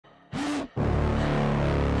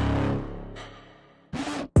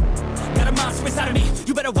inside of me.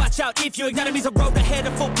 You better watch out if you ignite me's a road ahead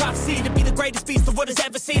of full prophecy to be the greatest beast the world has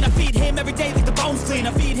ever seen. I feed him every day like the bones clean.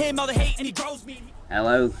 I feed him all the hate and he grows me.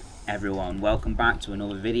 Hello everyone, welcome back to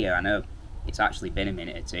another video. I know it's actually been a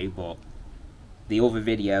minute or two, but the other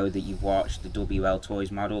video that you've watched, the WL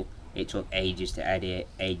Toys model, it took ages to edit,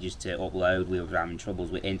 ages to upload. We were having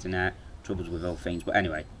troubles with internet, troubles with other things, but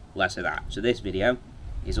anyway, less of that. So this video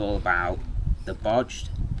is all about the Bodged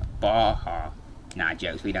Baja. Nah,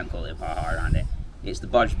 jokes, we don't call it a Baja around it. It's the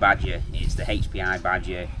Bodged Badger, it's the HPI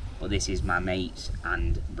Baja, but this is my mates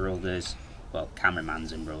and brothers, well,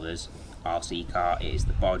 cameramans and brothers, RC car. It is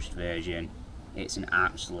the Bodged version. It's an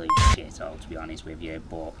absolute shithole, to be honest with you,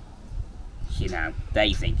 but, you know,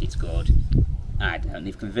 they think it's good. I don't.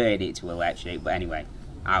 They've converted it to electric, but anyway,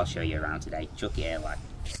 I'll show you around today. Chuck it here, lad.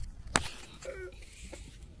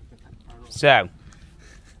 So,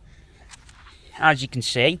 as you can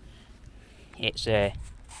see, it's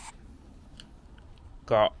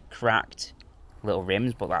got cracked little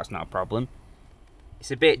rims, but that's not a problem.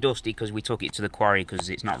 It's a bit dusty because we took it to the quarry because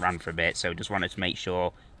it's not ran for a bit, so just wanted to make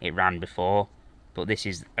sure it ran before. But this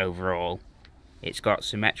is overall. It's got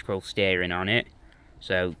symmetrical steering on it,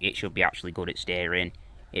 so it should be actually good at steering.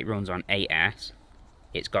 It runs on 8S.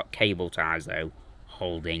 It's got cable ties though,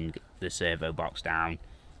 holding the servo box down.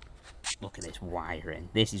 Look at this wiring.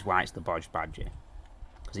 This is why it's the Bodged Badger,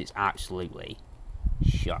 because it's absolutely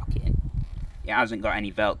shocking. It hasn't got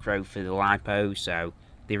any Velcro for the LiPo, so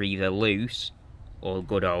they're either loose or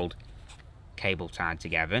good old cable tied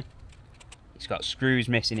together. It's got screws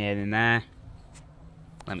missing here and there.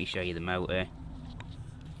 Let me show you the motor.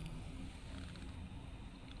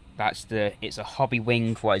 It's a Hobby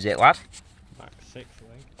Wing, what is it, lad? Max 6,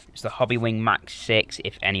 I think. It's the Hobby Wing Max 6,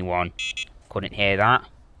 if anyone couldn't hear that.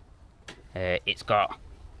 It's got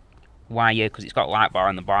wire, because it's got light bar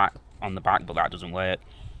on the back, but that doesn't work.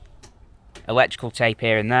 Electrical tape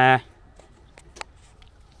here and there.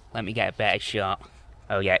 Let me get a better shot.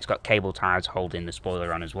 Oh yeah, it's got cable ties holding the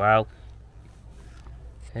spoiler on as well.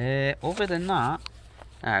 Other than that,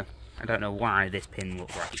 oh, I don't know why this pin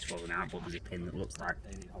looks like it's falling out, but there's a pin that looks like.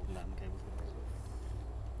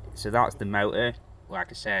 So that's the motor, like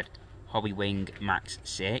I said, Hobby Wing Max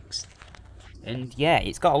 6. And yeah,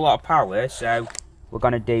 it's got a lot of power, so we're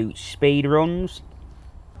going to do speed runs.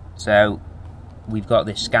 So we've got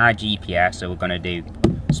this Sky GPS, so we're going to do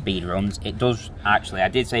speed runs. It does, actually, I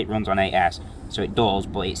did say it runs on 8S, so it does,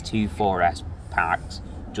 but it's two 4S packs,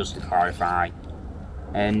 just to clarify.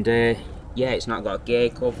 And yeah, it's not got a gear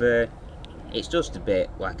cover. It's just a bit,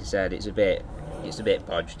 like I said, it's a bit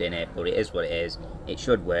bodged in it, but it is what it is. It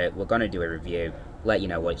should work. We're going to do a review, let you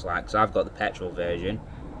know what it's like. So I've got the petrol version.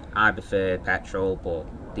 I prefer petrol,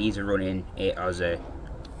 but these are running it as a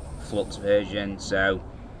Flux version. So,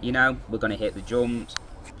 you know, we're going to hit the jumps,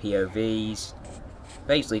 POVs,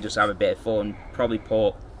 basically just have a bit of fun. Probably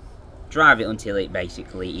drive it until it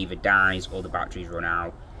basically either dies or the batteries run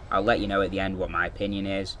out. I'll let you know at the end what my opinion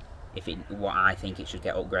is, what I think it should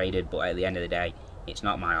get upgraded, but at the end of the day, it's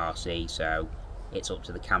not my RC, so it's up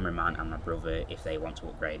to the cameraman and my brother if they want to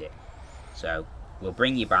upgrade it. So we'll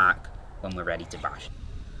bring you back when we're ready to bash.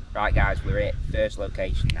 Right guys, we're at first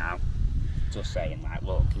location now. Just saying, like,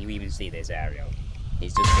 look, can you even see this aerial?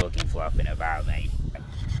 It's just fucking flopping about, mate.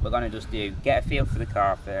 We're gonna just get a feel for the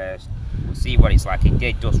car first. We'll see what it's like. It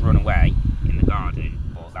did just run away in the garden,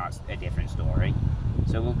 but that's a different story.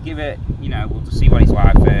 So we'll give it, you know, we'll just see what it's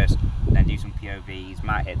like first, then do some POVs,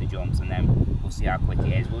 might hit the jumps, and then we'll see how quick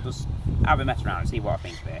it is. We'll just have a mess around and see what I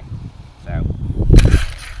think of it. So.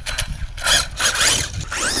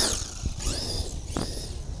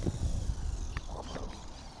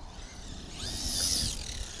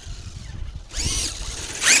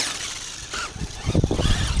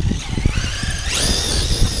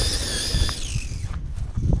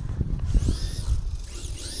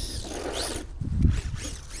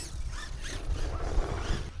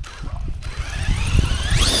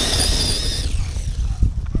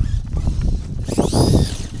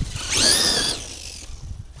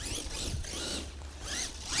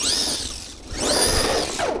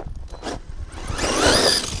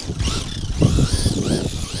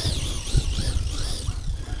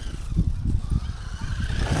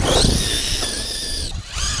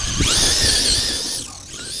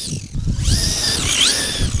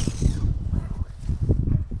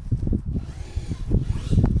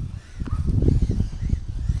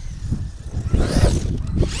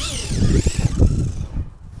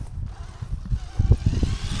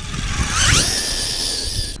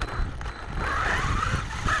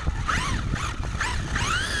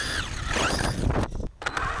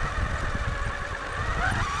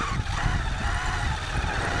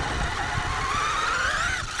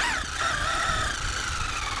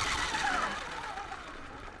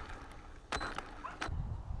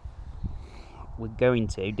 going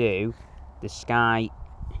to do the skyrc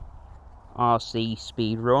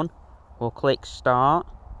speed run. We'll click start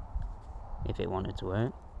if it wanted to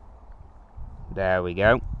work. There we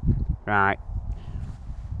go. Right.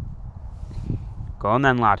 Go on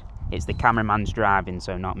then, lad. It's the cameraman's driving,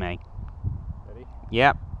 so not me. Ready?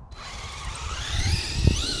 Yep.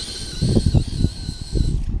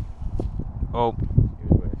 Oh.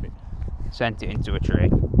 It was worth it. Sent it into a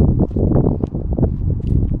tree.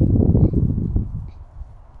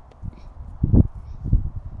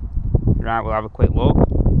 Right, we'll have a quick look.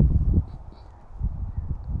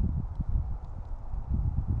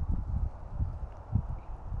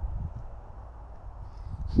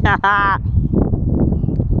 Haha!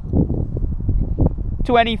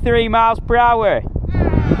 23 miles per hour.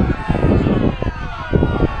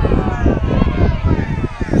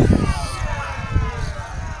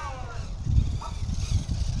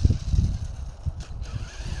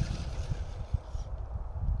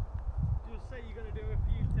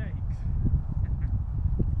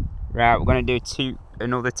 Right, we're going to do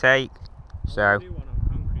another take. So,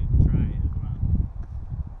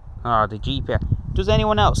 oh, the GPS. Does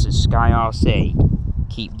anyone else's skyrc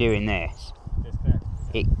keep doing this?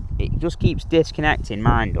 It just keeps disconnecting.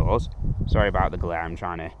 Mine does. Sorry about the glare. I'm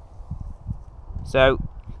trying to. So,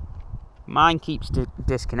 mine keeps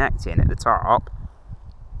disconnecting at the top.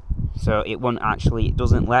 So it won't actually. It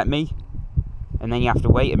doesn't let me. And then you have to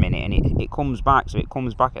wait a minute, and it comes back. So it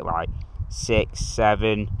comes back at like 6,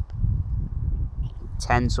 7.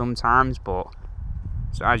 10 sometimes, but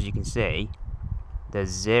so as you can see, there's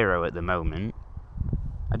 0 at the moment.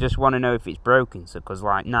 I just want to know if it's broken, so because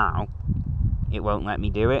like now it won't let me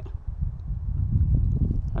do it.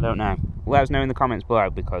 I don't know. Let us know in the comments below,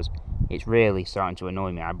 because it's really starting to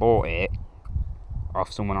annoy me. I bought it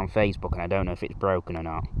off someone on Facebook and I don't know if it's broken or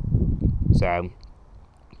not. So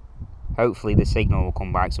hopefully the signal will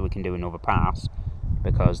come back so we can do another pass,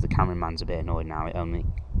 because the cameraman's a bit annoyed now. It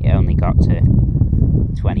only got to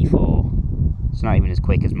 24. It's not even as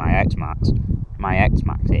quick as my X-Max. My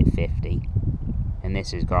X-Max hit 50, and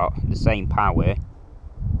this has got the same power,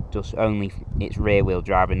 just only it's rear wheel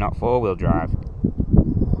drive and not 4-wheel drive.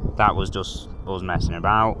 That was just us messing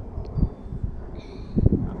about.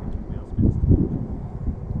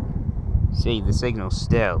 See, the signal's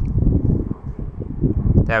still.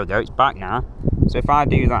 There we go, it's back now. So if I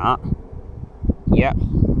do that, yep.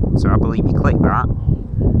 So I believe you click that.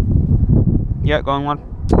 Yeah, go on, lad.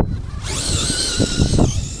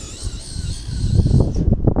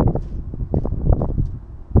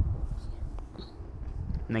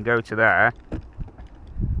 And then go to there.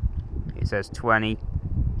 It says 20,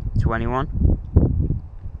 21.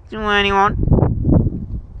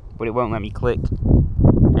 21. But it won't let me click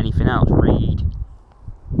anything else. Read.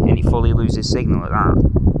 And it fully loses signal at that.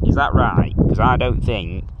 Is that right? Because I don't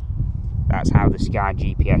think that's how the Sky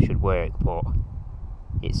GPS should work, but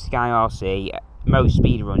it's skyrc. Most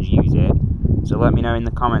speedruns use it, so let me know in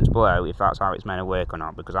the comments below if that's how it's meant to work or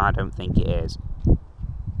not, because I don't think it is.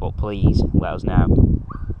 But please let us know.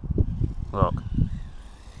 Look,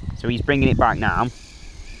 so he's bringing it back now.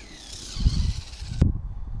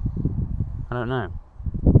 I don't know.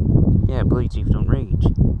 Yeah, Bluetooth don't reach.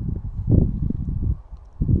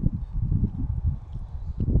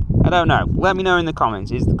 I don't know. Let me know in the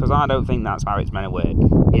comments, because I don't think that's how it's meant to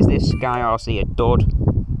work. Is this skyrc a dud,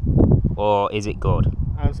 or is it good?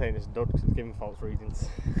 I'm saying it's a dud because it's giving false readings.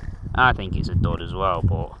 I think it's a dud as well,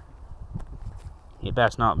 but it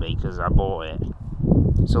best not be, because I bought it.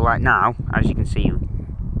 So like now, as you can see,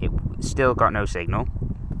 it's still got no signal.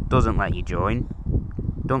 Doesn't let you join.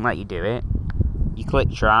 Don't let you do it. You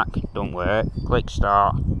click track, don't work. Click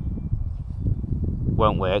start,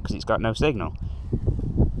 won't work because it's got no signal.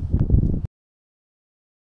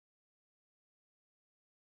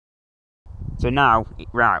 So now,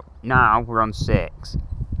 right, now we're on 6.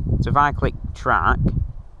 So if I click track,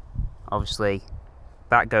 obviously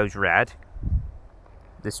that goes red.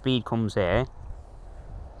 The speed comes here.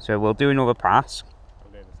 So we'll do another pass.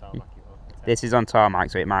 This is on tarmac,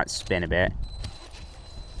 so it might spin a bit.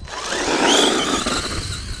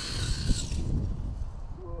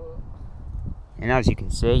 And as you can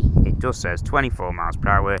see, it just says 24 miles per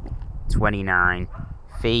hour, 29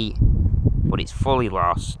 feet, but it's fully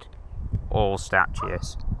lost all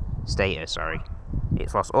status.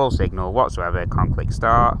 It's lost all signal whatsoever. Can't click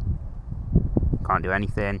start, can't do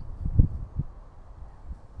anything.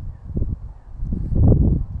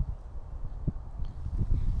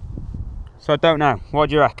 So I don't know, what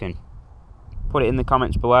do you reckon? Put it in the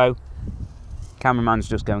comments below. Cameraman's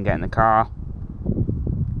just going to get in the car.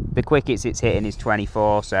 The quickest it's hitting is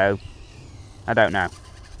 24, so I don't know.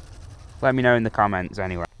 Let me know in the comments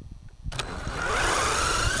anyway.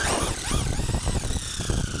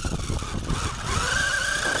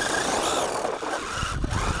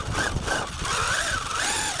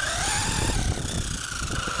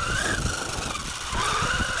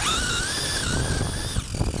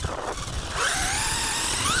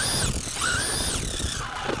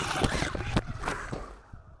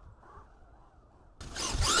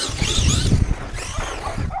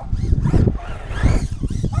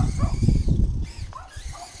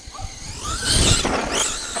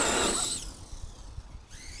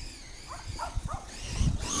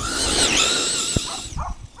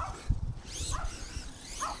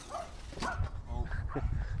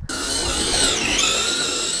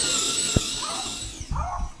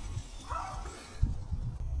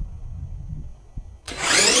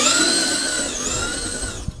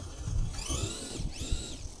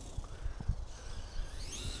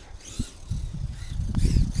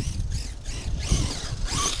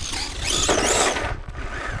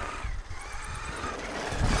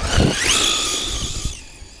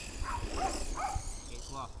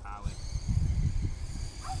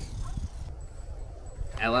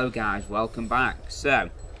 Hello guys, welcome back. So,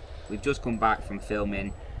 we've just come back from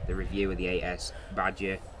filming the review of the 8S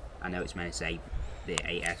Badger. I know it's meant to say the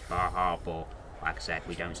 8S Baja, but like I said,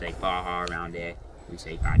 we don't say Baja around here, we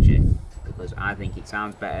say Badger. Because I think it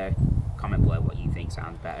sounds better. Comment below what you think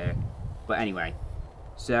sounds better. But anyway,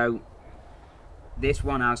 so this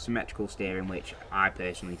one has symmetrical steering, which I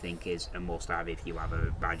personally think is a must-have if you have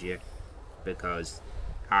a Badger. Because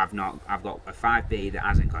I've got a 5B that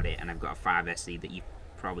hasn't got it, and I've got a 5SC that you've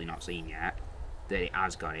probably not seen yet that it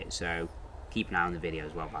has got it, so keep an eye on the video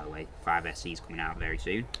as well. By the way, 5SC is coming out very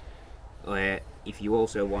soon. If you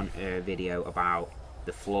also want a video about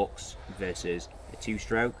the Flux versus a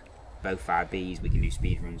 2-stroke, both 5Bs, we can do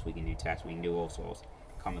speed runs, we can do tests, we can do all sorts.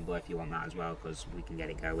 Comment below if you want that as well, because we can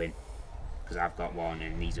get it going, because I've got one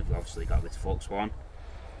and these have obviously got this Flux one.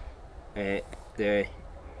 The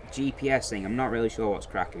GPS thing, I'm not really sure what's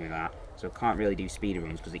cracking with that, so I can't really do speed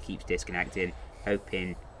runs because it keeps disconnecting.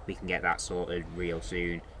 Hoping we can get that sorted real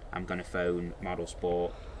soon. I'm going to phone Model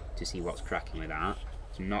Sport to see what's cracking with that.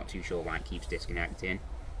 So I'm not too sure why it keeps disconnecting.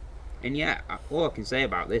 And yeah, all I can say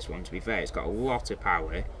about this one, to be fair, it's got a lot of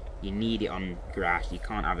power. You need it on grass, you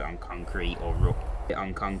can't have it on concrete or rough. It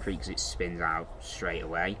on concrete because it spins out straight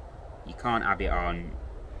away. You can't have it on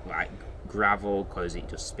like gravel because it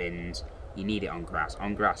just spins. You need it on grass.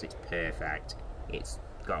 On grass it's perfect. It's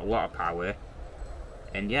got a lot of power.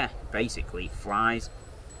 And yeah, basically it flies.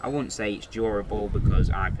 I wouldn't say it's durable because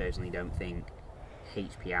I personally don't think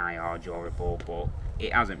HPI are durable, but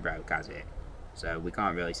it hasn't broke, has it? So we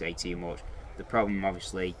can't really say too much. The problem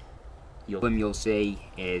obviously you'll see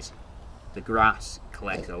is the grass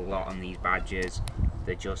collects a lot on these Badgers.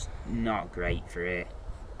 They're just not great for it.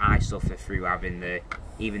 I suffer through having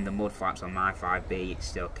even the mud flaps on my 5B, it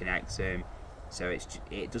still connects them. So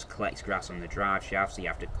it just collects grass on the drive shaft, so you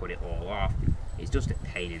have to cut it all off. It's just a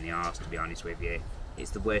pain in the arse, to be honest with you. It's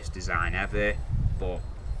the worst design ever, but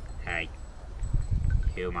hey,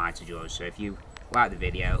 who am I to judge? So if you like the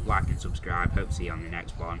video, like and subscribe. Hope to see you on the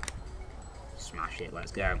next one. Smash it,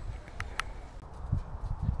 let's go.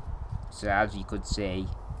 So as you could see,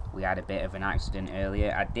 we had a bit of an accident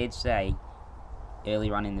earlier. I did say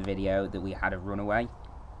earlier on in the video that we had a runaway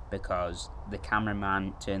because the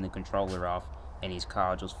cameraman turned the controller off and his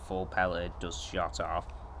car just full pelleted, just shot off.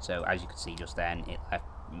 So as you could see just then, it left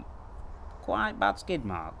quite bad skid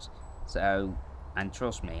marks. So, and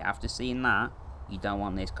trust me, after seeing that, you don't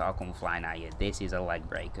want this car come flying at you. This is a leg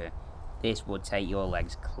breaker. This would take your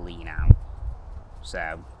legs clean out.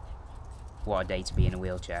 So, what a day to be in a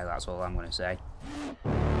wheelchair, that's all I'm going to say.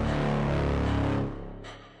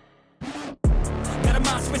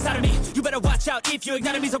 Inside of me, you better watch out if you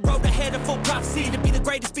ignite me. A road ahead of full prophecy to be the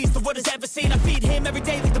greatest beast the world has ever seen. I feed him every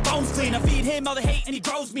day like the bones clean. I feed him all the hate and he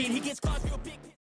grows me and he gets